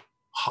 Easter. You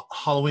know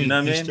Halloween, what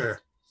I mean?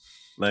 Easter.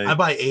 I Like,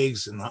 buy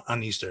eggs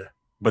on Easter.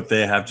 but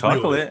they have Real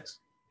chocolate, eggs.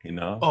 you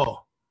know?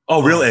 Oh,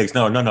 Oh, real oh. eggs.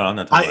 No, no, no, I'm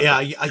not I talking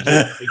about yeah,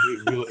 that. I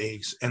get real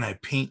eggs and I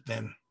paint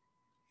them.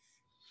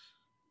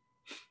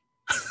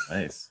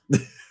 Nice.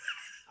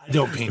 I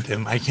don't paint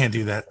them. I can't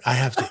do that. I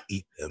have to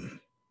eat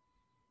them.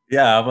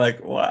 Yeah, I'm like,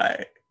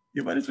 why?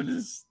 You might as well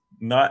just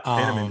not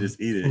paint them and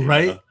just eat it.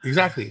 Right?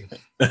 Exactly.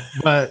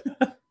 But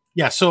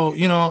yeah, so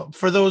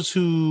for those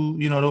who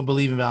don't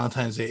believe in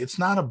Valentine's Day, it's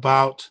not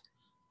about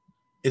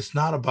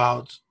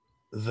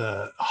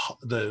the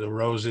the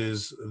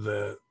roses,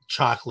 the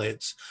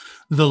chocolates,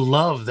 the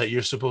love that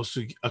you're supposed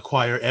to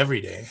acquire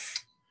every day.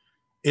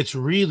 It's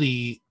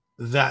really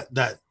that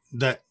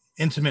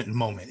intimate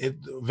moment.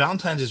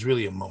 Valentine's is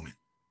really a moment,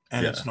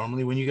 and Yeah. it's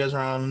normally when you guys are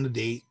out on a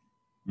date.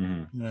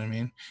 Mm-hmm. You know what I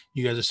mean?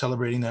 You guys are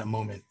celebrating that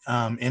moment.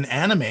 In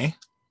anime,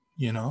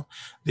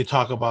 they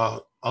talk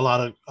about a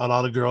lot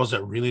of girls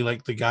that really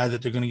like the guy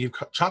that they're going to give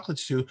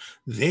chocolates to.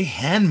 They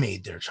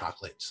handmade their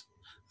chocolates.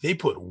 They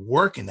put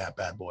work in that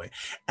bad boy,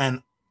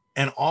 and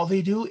all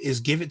they do is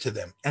give it to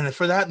them. And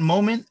for that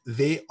moment,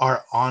 they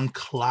are on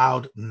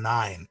cloud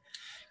nine.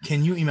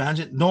 Can you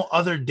imagine? No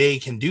other day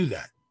can do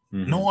that.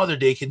 Mm-hmm. No other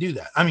day can do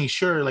that. I mean,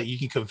 sure, like you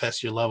can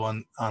confess your love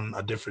on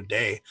a different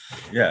day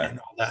Yeah. and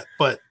all that,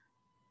 but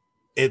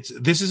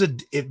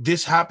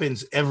this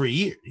happens every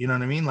year. You know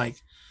what I mean? Like,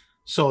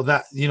 so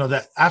that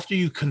after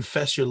you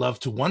confess your love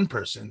to one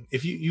person,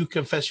 if you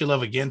confess your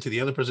love again to the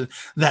other person,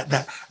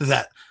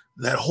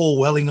 that whole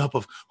welling up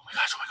of, oh my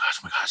gosh, oh my gosh,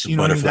 oh my gosh, The you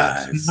know what I mean? That's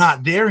butterflies.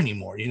 not there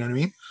anymore. You know what I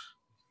mean?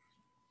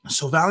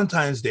 So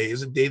Valentine's Day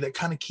is a day that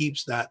kind of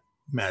keeps that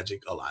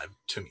magic alive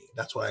to me.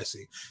 That's what I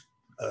see.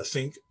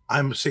 Think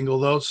I'm single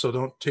though, so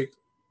don't take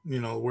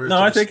words.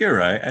 No, I think you're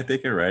right. I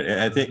think you're right.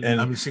 I think, I've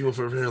and been single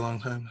for a very long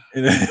time.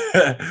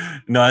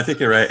 no, I think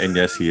you're right. And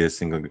yes, he is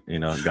single,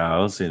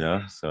 gals,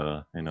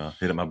 so,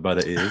 hit up my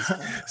brother is.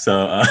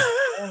 So,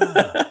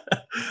 I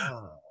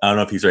don't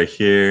know if he's right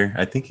here.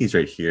 I think he's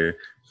right here.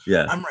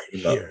 Yeah. I'm right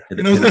Hit up, here. hit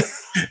it.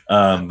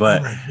 I'm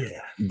But, right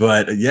here.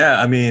 but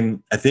yeah, I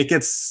mean, I think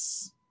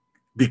it's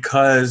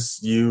because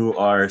you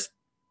are,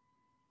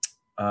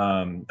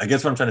 I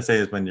guess what I'm trying to say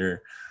is when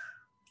you're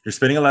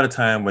spending a lot of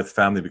time with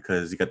family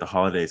because you got the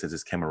holidays that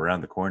just came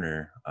around the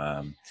corner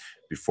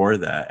before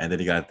that, and then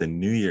you got the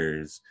New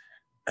Year's,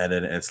 and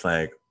then it's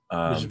like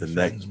Visit the next,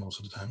 friends most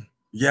of the time.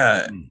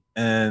 yeah,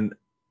 and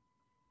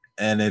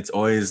it's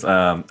always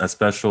a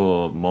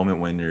special moment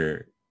when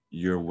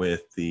you're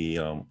with the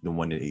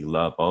one that you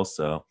love,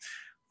 also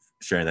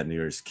sharing that New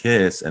Year's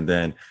kiss, and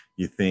then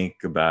you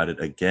think about it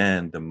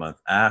again the month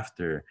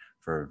after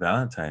for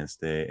Valentine's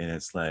Day, and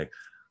it's like,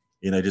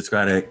 just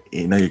gotta,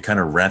 you're kind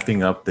of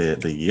wrapping up the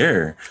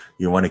year.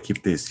 You want to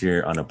keep this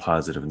year on a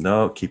positive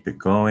note, keep it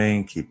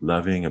going, keep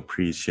loving,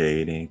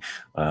 appreciating,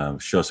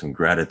 show some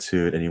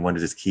gratitude, and you want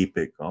to just keep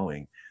it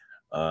going.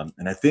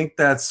 And I think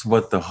that's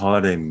what the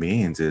holiday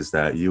means, is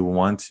that you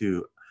want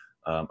to,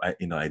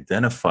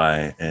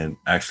 identify and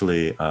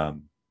actually,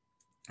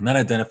 not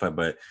identify,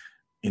 but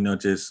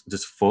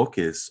just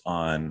focus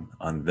on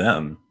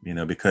them,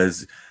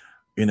 because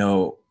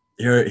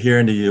here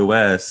in the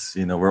US,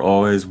 we're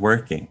always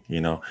working,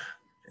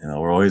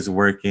 we're always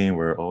working,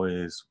 we're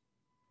always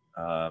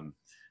um,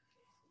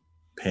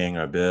 paying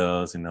our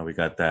bills. We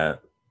got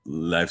that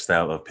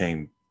lifestyle of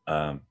paying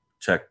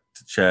check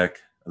to check,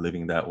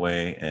 living that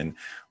way, and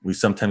we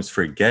sometimes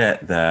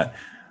forget that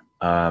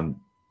um,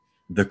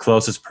 the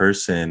closest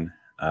person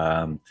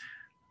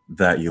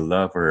that you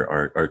love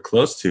or are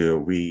close to,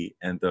 we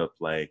end up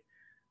like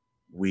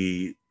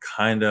we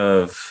kind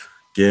of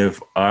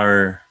give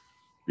our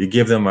we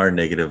give them our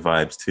negative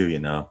vibes too,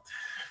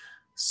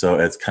 so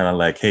it's kind of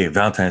like, hey,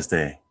 Valentine's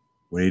Day,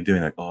 what are you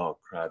doing? Like, oh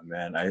crap,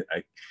 man,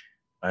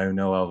 I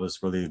know I was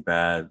really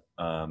bad.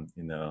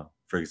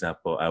 For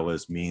example, I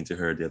was mean to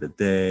her the other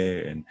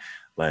day, and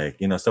like,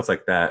 stuff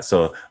like that.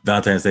 So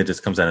Valentine's Day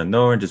just comes out of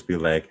nowhere and just be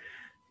like,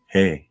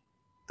 hey,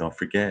 don't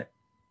forget,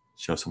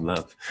 show some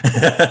love.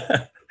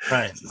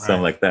 Right, Something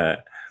right. like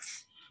that.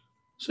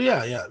 So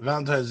yeah,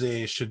 Valentine's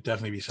Day should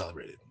definitely be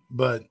celebrated.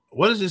 But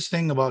what is this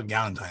thing about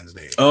Valentine's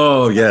Day?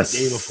 Oh That's the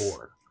day yes.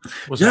 before.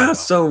 What's that Yeah, about?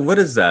 so what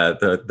is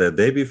that? The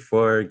day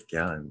before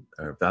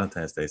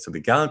Valentine's Day. So the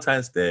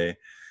Valentine's Day, I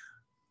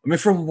mean,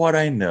 from what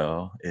I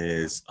know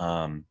is,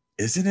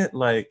 isn't it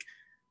like,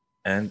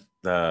 and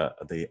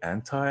the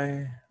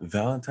anti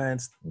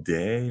Valentine's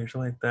Day or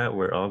something like that,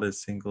 where all the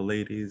single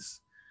ladies,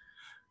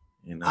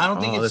 I don't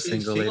think all the it's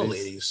single single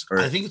ladies, ladies. I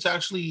or think it's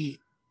actually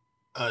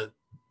uh,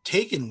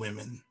 taken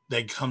women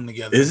that come is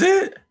together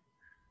it?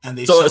 and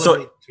they So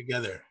celebrate so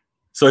together.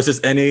 so it's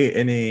just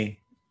any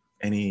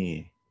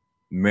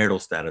marital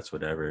status,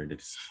 whatever. They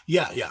just,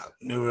 Yeah.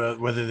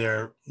 Whether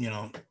they're,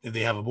 if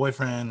they have a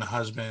boyfriend, a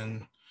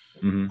husband,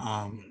 mm-hmm.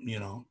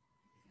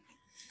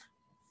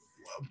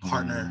 a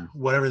partner, Mm,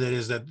 whatever that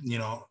is, that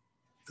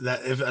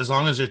that if as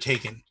long as they're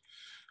taken,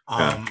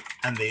 yeah.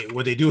 and they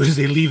what they do is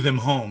they leave them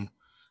home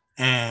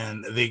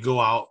and they go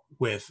out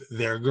with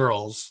their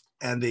girls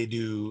and they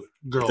do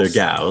With girl their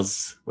stuff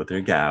gals, with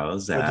their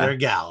gals, with yeah. their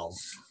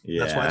gals.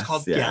 That's why it's Yes,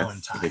 called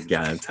yes. The Galentine's.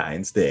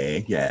 Valentine's Day.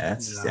 You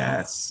Yes, know,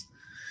 yes.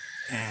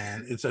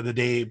 and it's the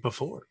day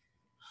before.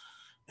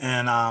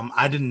 And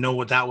I didn't know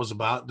what that was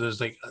about. There's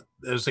like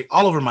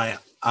all over my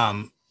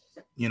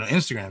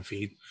Instagram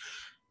feed,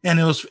 and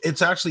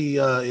it's actually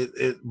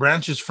it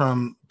branches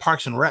from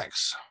Parks and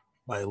Recs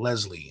by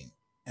Leslie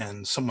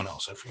and someone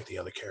else. I forget the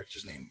other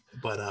character's name,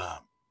 but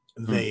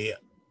Hmm. they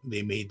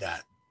made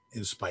that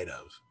in spite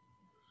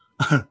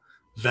of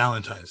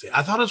Valentine's Day.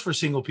 I thought it was for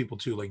single people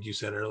too, like you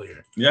said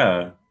earlier.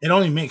 Yeah. It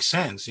only makes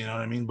sense, you know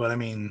what I mean? But I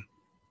mean,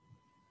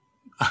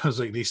 I was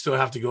like, they still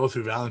have to go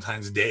through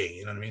Valentine's Day,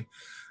 you know what I mean?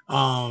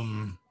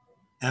 Um,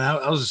 and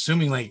I was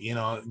assuming, like,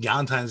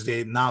 Valentine's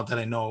Day, now that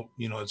I know,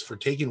 it's for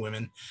taking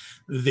women,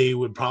 they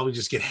would probably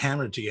just get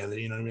hammered together,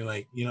 you know what I mean?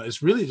 Like,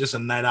 it's really just a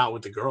night out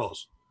with the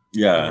girls,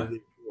 Yeah. the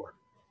day before.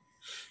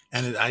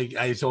 And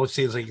I always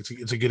say it's like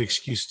it's a good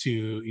excuse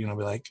to be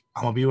like,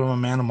 I'm gonna be with my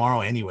man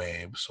tomorrow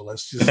anyway, so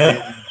let's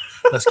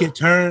get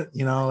turned,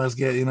 let's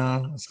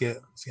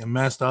get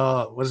messed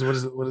up. What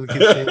do the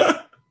kids say?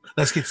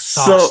 Let's get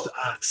sauced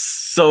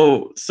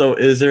so up.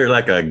 is there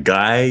like a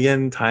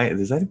Gaian time?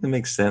 Does that even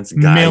make sense?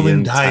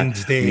 Gaian time,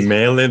 Valentine's Day,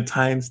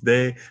 Valentine's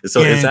Day.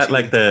 So is that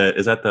like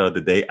guaranteed. the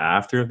day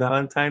after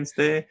Valentine's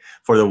Day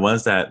for the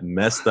ones that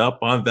messed up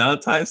on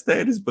Valentine's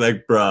Day? Just be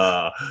like,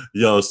 bruh,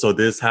 yo, so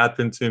this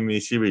happened to me.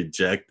 She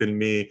rejected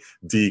me,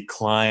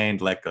 declined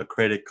like a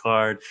credit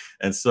card,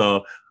 and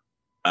so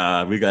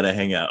we gotta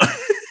hang out.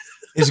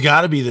 It's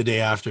got to be the day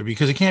after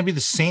because it can't be the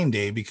same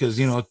day because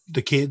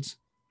the kids,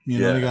 they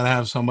Yeah, got to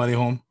have somebody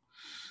home.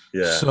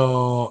 yeah.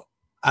 So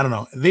I don't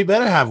know. They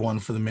better have one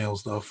for the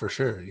males though, for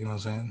sure. You know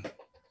what I'm saying?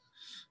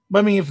 But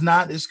I mean, if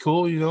not, it's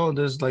cool.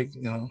 There's like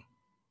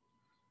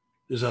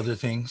there's other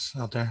things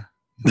out there,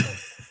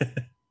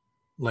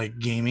 like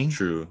gaming.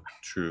 True,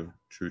 true,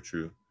 true,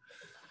 true.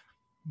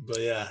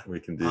 But yeah, We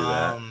can do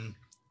that. um,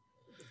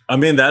 I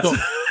mean, that's so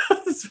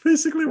that's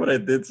basically what I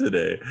did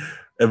today,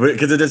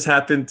 because it just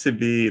happened to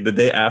be the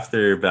day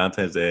after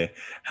Valentine's Day.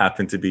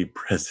 Happened to be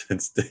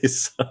President's Day,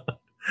 so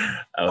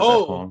I was at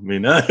oh home. I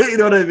mean, you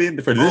know what I mean,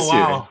 for oh this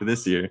year. wow, For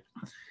this year,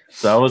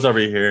 so I was over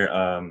here.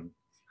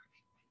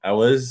 I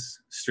was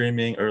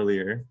streaming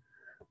earlier.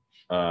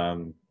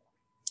 Um,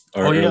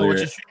 oh or yeah, what you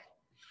earlier,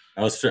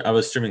 I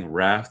was streaming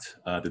Raft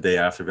the day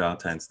after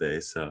Valentine's Day.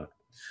 So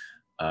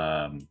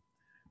um,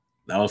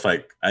 I was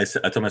like, I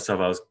told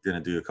myself I was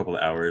gonna do a couple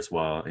of hours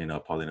while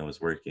Paulina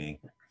was working,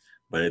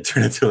 but it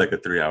turned into like a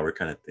 3 hour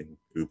kind of thing.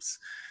 Oops.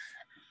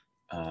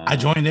 I Um,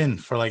 joined in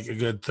for like a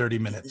good 30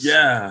 minutes.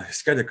 yeah, it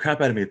scared the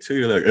crap out of me too.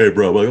 You're like, hey,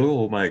 bro, like,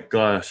 oh my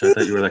gosh, I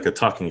thought you were like a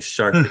talking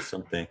shark or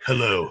something.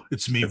 Hello,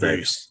 it's me, It's like,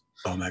 Bruce.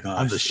 oh my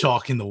I'm the gosh.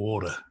 shark in the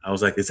water. I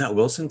was like, is that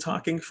Wilson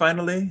talking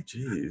finally?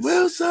 Jeez.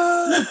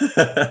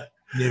 Wilson!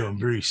 No, I'm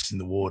Bruce in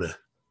the water.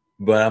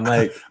 But I'm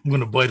like, I'm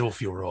gonna bite off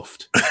your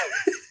raft.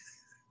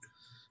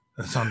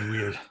 That sounded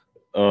weird.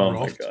 Oh my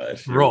Roughed.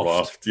 gosh, you're Roughed.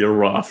 roughed. You're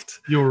roughed.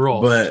 You're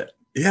roughed. But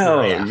yeah,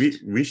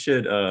 Raft. we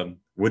should.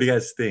 What do you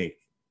guys think?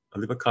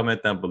 Leave a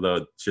comment down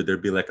below. Should there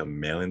be like a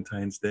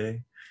Valentine's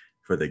Day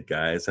for the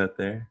guys out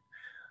there?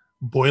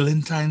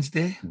 Valentine's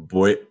Day?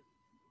 Boy,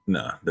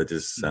 no, that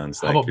just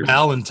sounds How like about you're.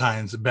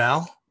 Valentine's?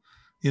 Bal?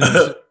 You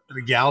know,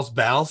 the gals,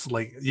 Bals?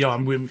 Like, yo,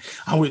 I'm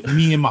with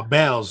me and my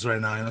Bals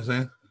right now. You know what I'm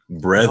saying?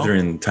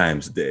 Brethren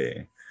Times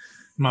Day.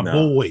 My No.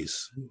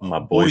 boys. My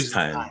boys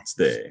Times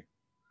Day.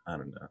 I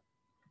don't know.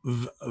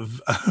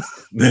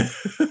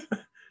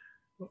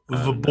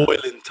 The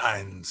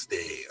Valentine's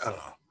Day. I don't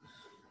know.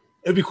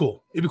 It'd be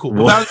cool. It'd be cool.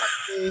 But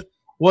Valentine's Day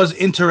was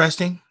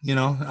interesting. You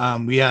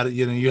know, we had,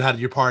 you know, you had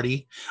your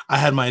party. I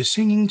had my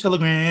singing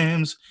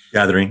telegrams.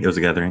 Gathering. It was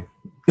a gathering.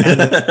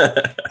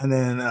 And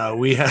then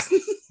we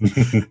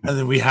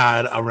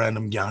had a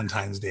random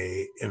Valentine's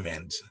Day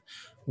event,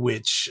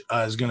 which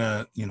is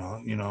gonna, you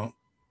know,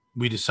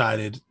 we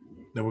decided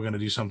that we're gonna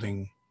do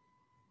something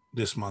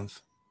this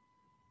month.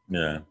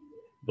 Yeah,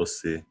 we'll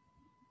see.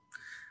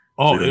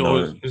 Oh,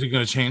 is it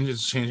gonna change?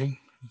 It's changing.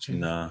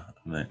 No,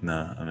 I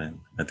mean,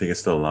 I think it's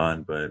still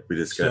on, but we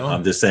just got.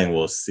 I'm just saying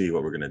we'll see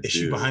what we're gonna do. Is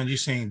she behind you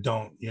saying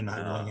don't? You're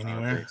not going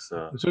anywhere. I think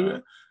so. It's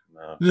okay.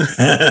 No.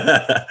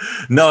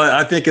 No,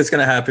 I think it's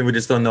gonna happen. We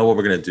just don't know what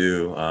we're gonna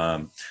do,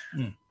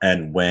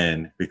 and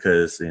when,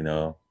 because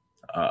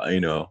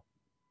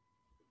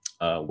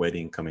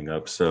wedding coming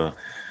up, so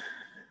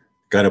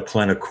got to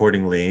plan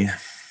accordingly.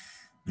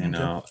 You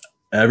know,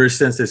 ever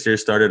since this year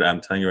started, I'm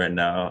telling you right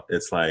now,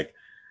 it's like,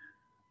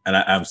 and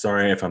I'm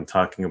sorry if I'm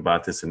talking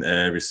about this in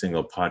every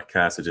single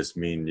podcast, it's just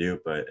me and you,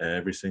 but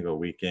every single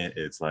weekend,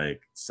 it's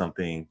like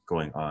something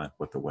going on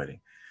with the wedding.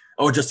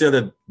 Oh, just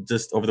over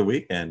the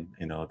weekend,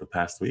 the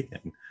past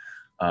weekend,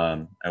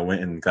 I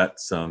went and got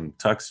some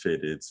tux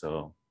fitted,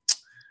 so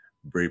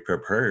be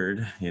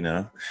prepared,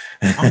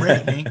 I'm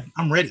ready, man.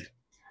 I'm ready.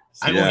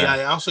 So,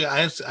 I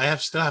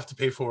still have to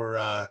pay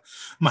for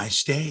my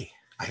stay.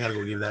 I gotta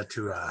go give that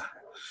to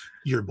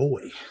your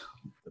boy,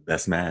 the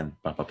best man.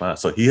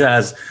 So he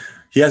has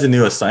a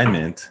new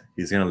assignment.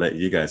 He's gonna let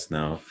you guys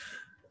know.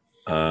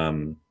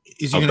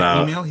 Is he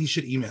gonna email? He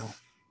should email.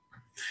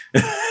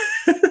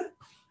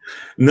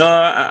 No,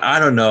 I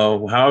don't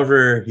know.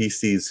 However he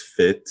sees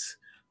fit,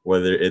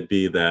 whether it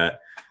be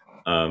that.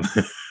 Why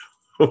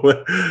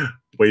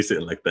are you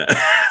sitting like that?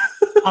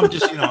 I'm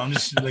just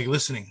like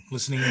listening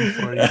in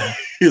for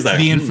He's like,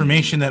 the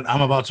information that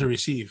I'm about to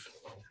receive.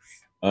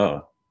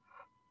 Oh.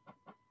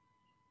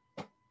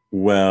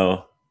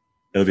 Well,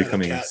 it'll be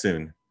coming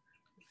soon.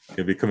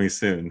 It'll be coming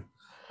soon.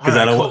 Because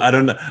I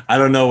don't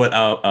know what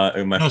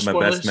my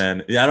best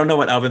man. Yeah, I don't know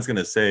what Alvin's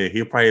gonna say.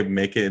 He'll probably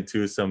make it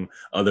into some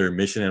other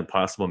Mission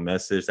Impossible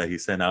message that he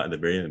sent out in the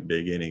very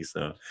beginning.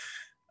 So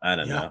I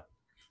don't know.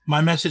 My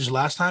message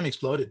last time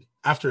exploded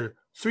after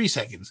 3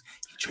 seconds.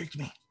 He tricked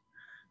me.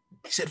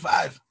 He said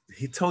 5.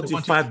 He told you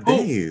 5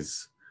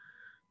 days.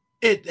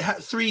 It had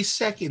 3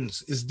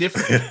 seconds is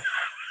different.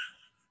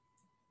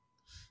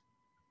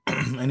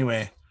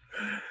 Anyway,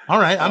 all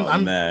right.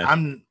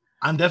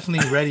 I'm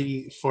definitely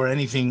ready for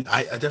anything.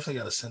 I definitely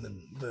got to send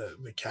him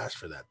the cash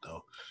for that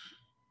though.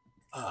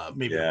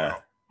 Maybe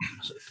tomorrow.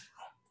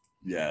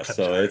 Yeah.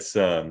 So it's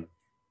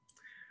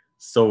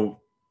So,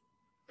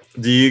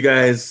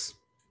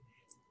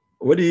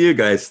 what do you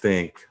guys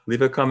think?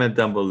 Leave a comment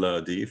down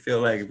below. Do you feel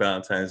like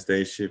Valentine's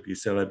Day should be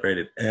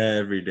celebrated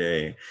every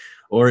day,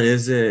 or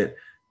is it,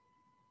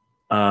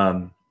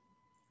 or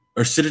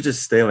should it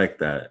just stay like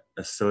that,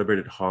 a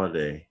celebrated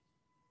holiday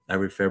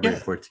every February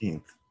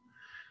 14th?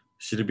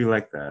 Should it be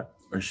like that,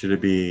 or should it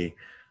be,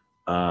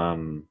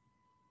 or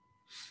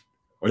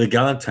the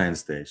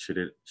Valentine's Day? Should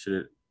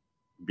it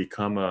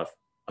become a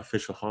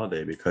official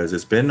holiday? Because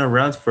it's been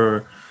around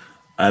for,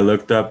 I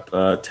looked up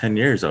 10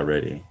 years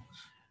already.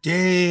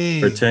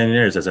 Dang. For 10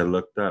 years, as I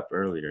looked up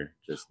earlier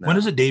just now. When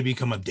does a day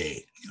become a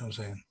day? You know what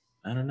I'm saying?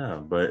 I don't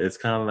know, but it's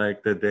kind of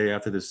like the day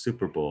after the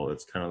Super Bowl.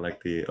 It's kind of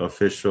like the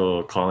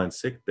official call-in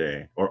sick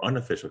day or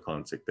unofficial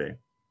call-in sick day.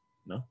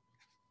 No?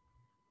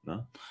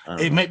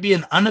 It might be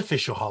an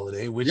unofficial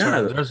holiday, which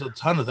there's a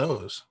ton of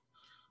those.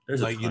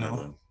 There's like, a ton of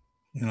them.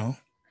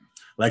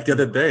 Like the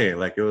other day,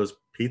 like it was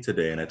pizza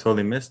day and I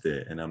totally missed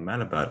it and I'm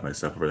mad about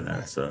myself for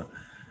that. So,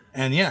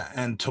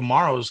 and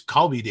tomorrow's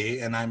Kalbi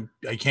Day and I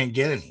can't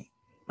get any.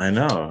 I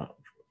know,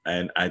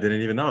 and I didn't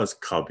even know it's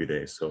Kalbi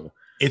Day, so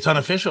it's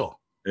unofficial.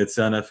 It's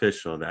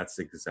unofficial. That's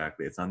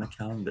exactly. It's on the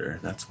calendar.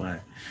 That's why.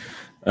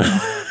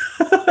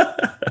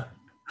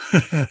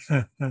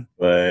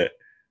 But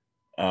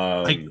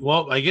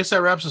I guess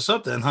that wraps us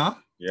up then, huh?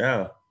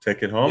 Yeah,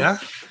 take it home. Yeah.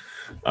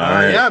 All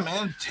right. Yeah,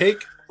 man,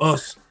 take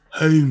us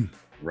home.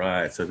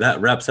 Right. So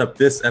that wraps up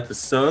this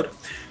episode.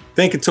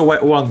 Thank you to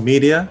White Wong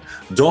Media.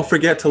 Don't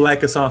forget to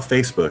like us on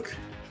Facebook.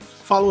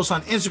 Follow us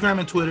on Instagram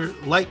and Twitter,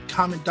 like,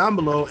 comment down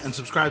below, and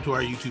subscribe to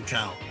our YouTube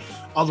channel.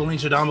 All the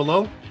links are down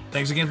below.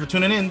 Thanks again for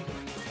tuning in.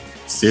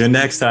 See you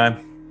next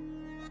time.